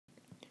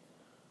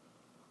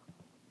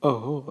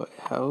Oh,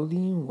 howdy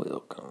and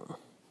welcome.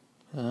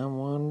 I'm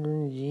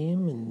Wanderin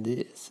Jim, and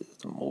this is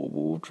the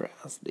Mobile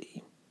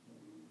Atrocity.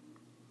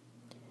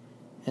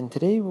 And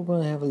today we're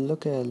going to have a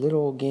look at a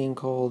little game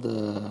called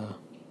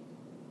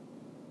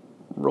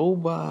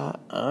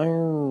Robot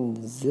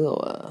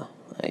Ironzilla.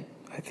 I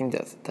think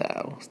that's the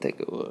title. Let's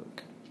take a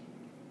look.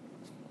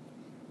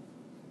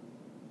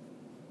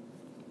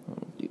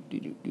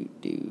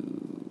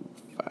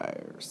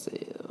 Fire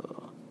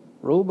sale.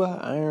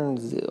 Robot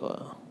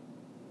Ironzilla.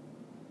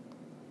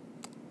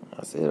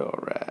 I said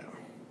alright.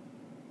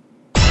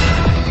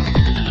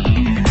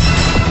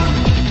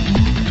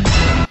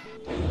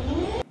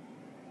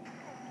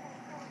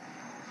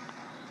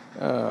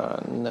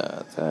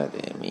 Nuts. I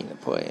didn't mean to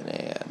play an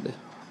ad.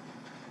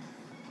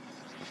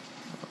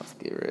 Let's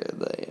get rid of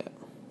that.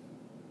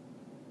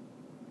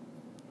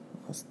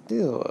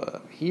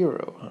 Still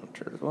hero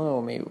hunters.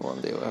 Well, maybe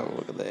one day we'll have a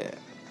look at that.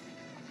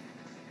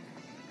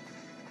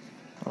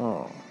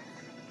 Oh.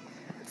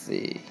 Let's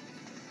see.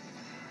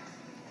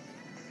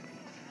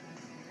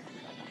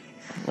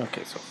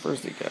 Okay, so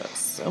first you gotta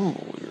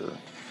assemble your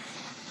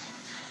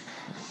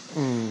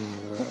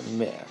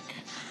mech.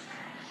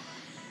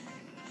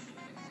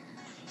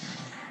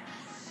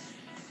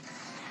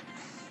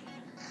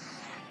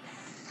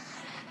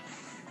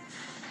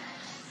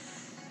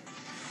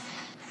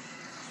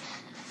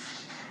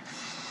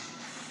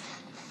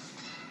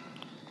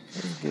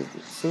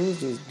 So let's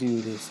just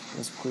do this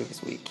as quick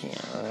as we can,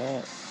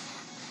 alright?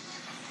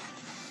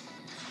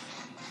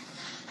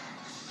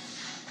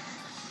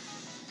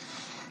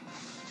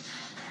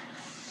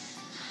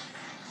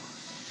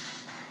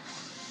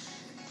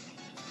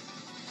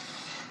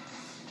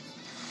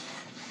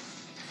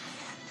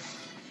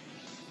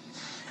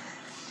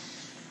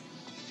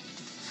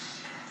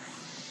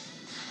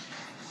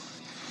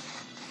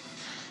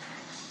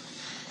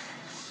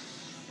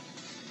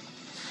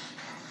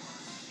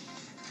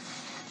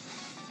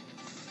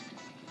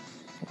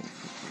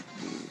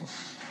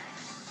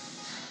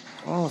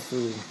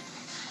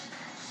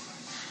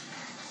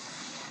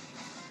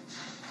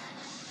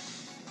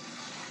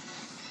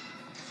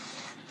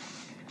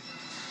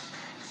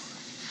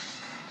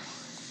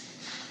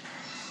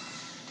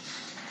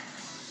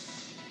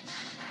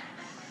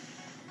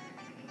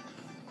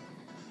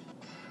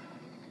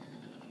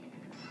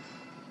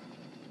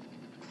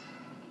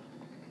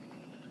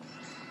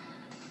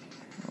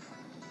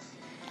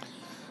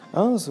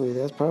 Honestly,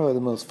 that's probably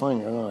the most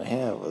fun you're gonna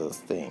have with this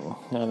thing.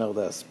 I know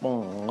that's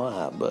spoiling a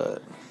lot,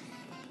 but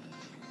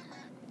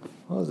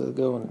let's just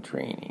go into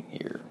training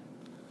here.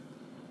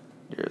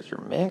 There's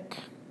your mech.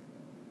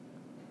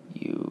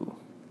 You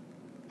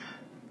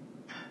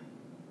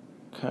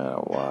kind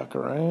of walk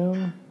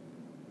around.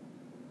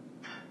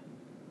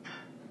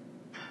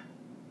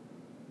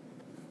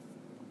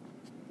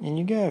 And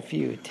you got a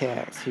few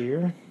attacks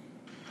here.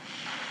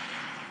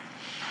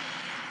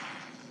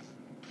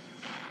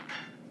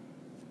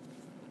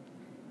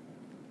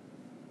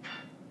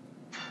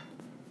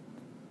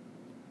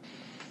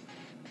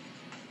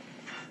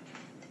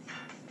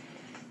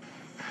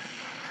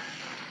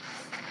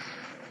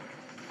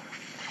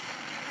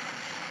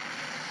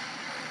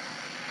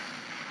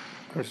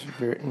 Of course,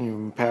 you're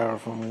very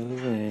powerful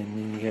move, and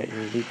then you got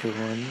your weaker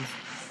ones.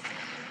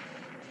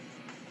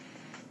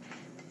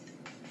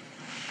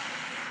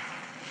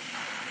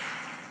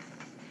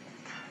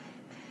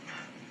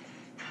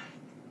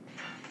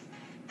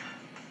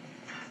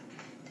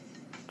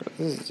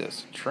 This is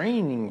just a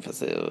training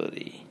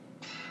facility.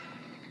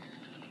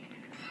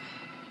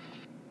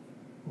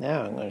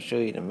 Now I'm going to show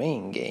you the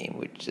main game,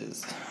 which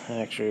is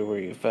actually where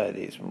you fight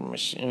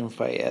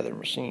fight other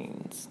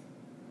machines.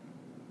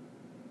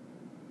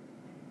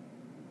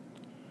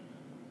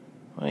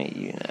 Ain't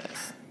you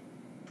nice?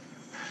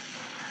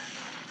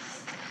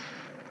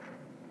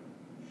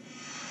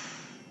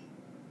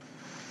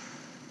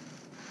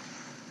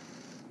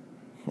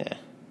 Yeah.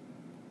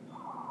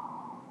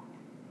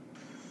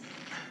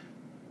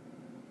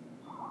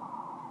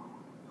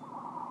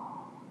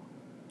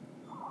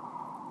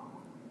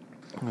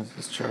 Let's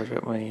just charge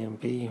up my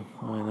MP.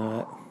 Why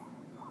not?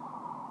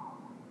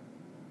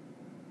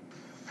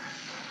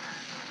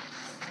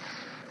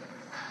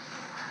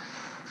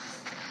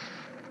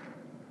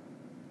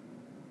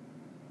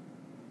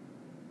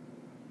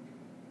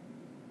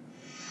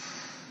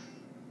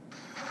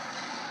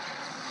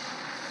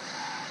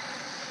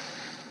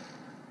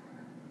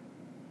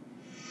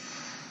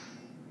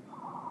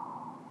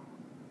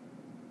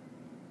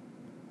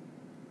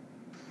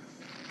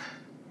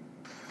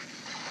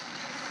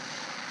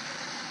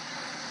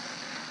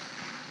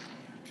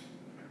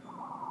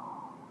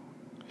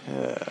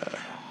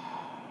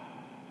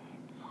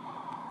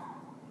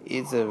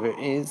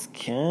 It's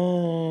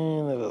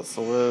kind of a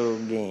slow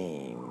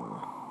game.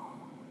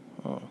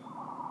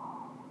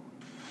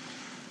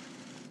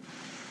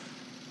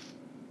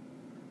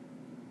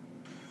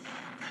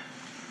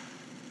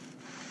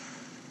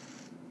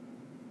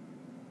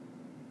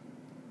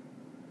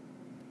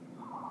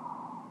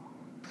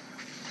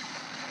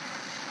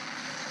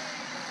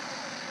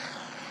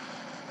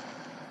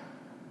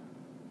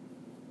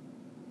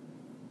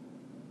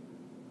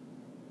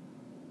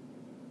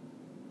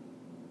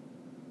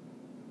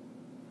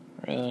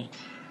 Really?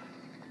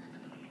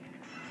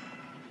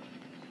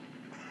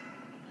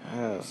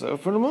 So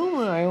for the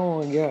moment, I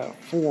only got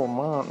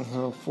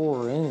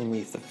 4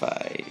 enemies to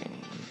fight.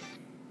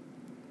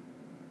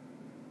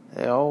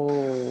 They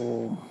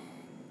all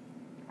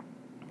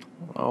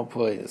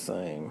play the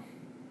same.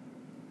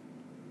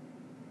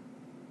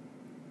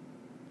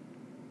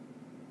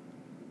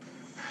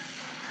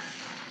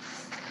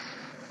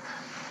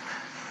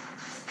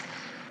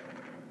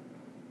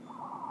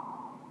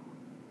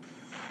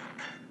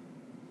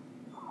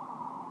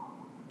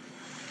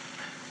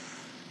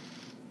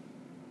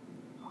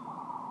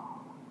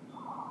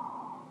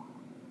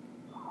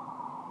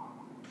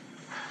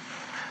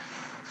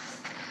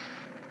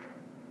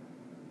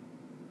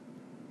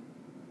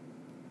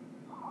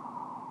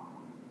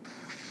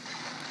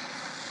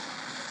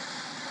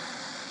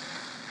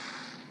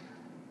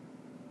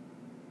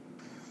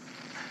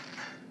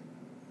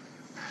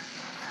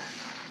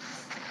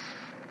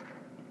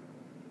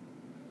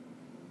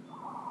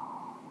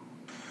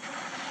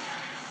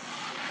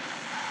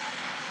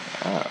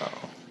 Oh.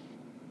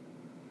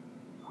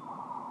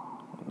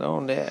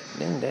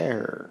 Didn't that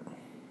hurt?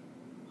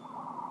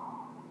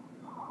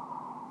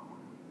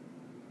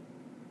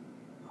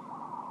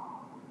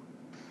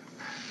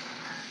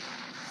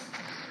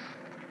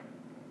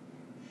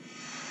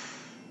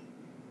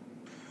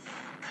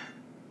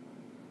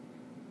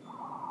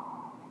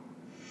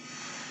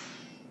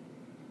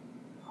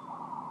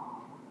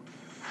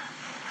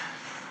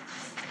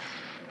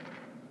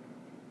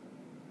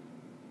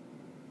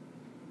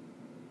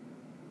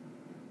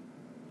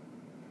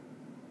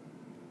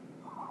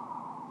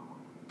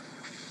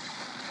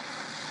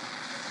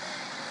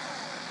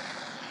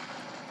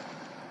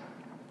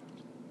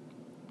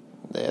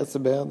 That's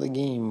about the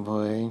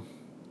gameplay.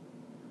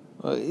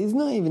 Well, it's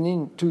not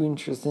even too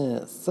interesting in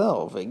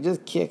itself. It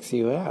just kicks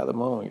you out the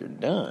moment you're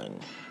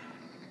done.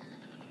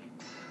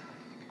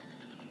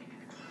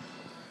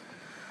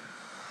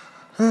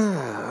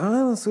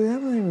 Honestly,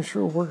 I'm not even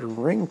sure where to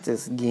rank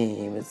this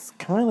game. It's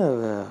kind of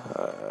an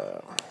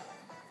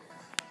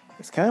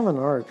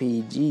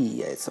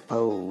RPG, I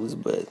suppose,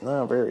 but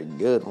not a very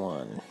good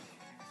one.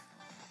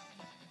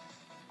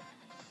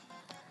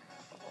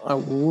 I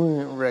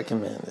wouldn't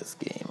recommend this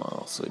game,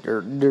 honestly.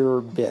 There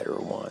are better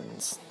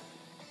ones.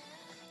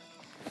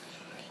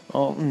 The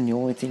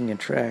only thing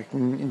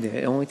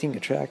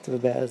attractive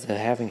about it is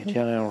having a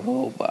giant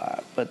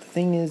robot. But the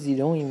thing is, you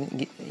don't even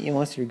get,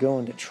 unless you're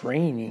going to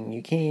training,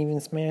 you can't even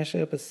smash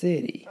up a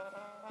city.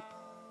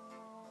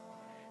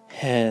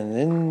 And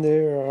then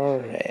there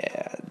are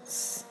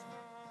ads.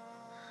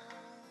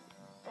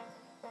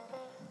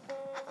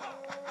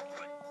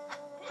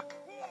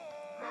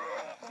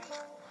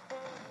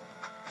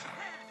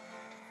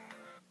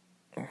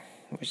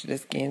 Which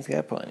this game's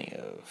got plenty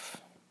of.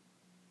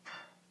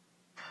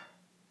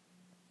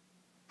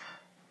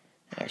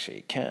 Actually,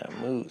 it kind of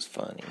moves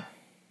funny.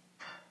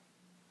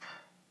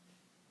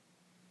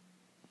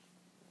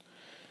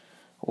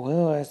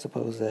 Well, I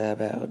suppose that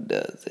about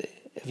does it.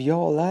 If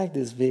y'all like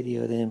this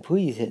video, then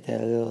please hit that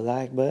little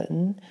like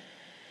button.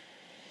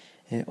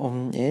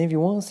 And if you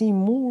want to see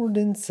more,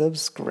 then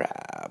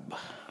subscribe.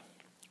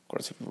 Of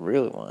course, if you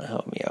really want to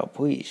help me out,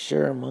 please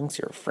share amongst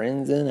your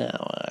friends and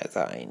allies.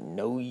 I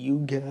know you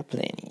got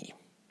plenty.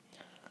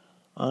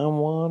 I'm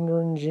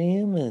Wanderin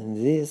Jim, and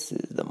this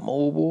is the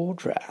Mobile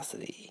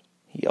Atrocity.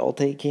 Y'all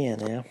take care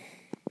now.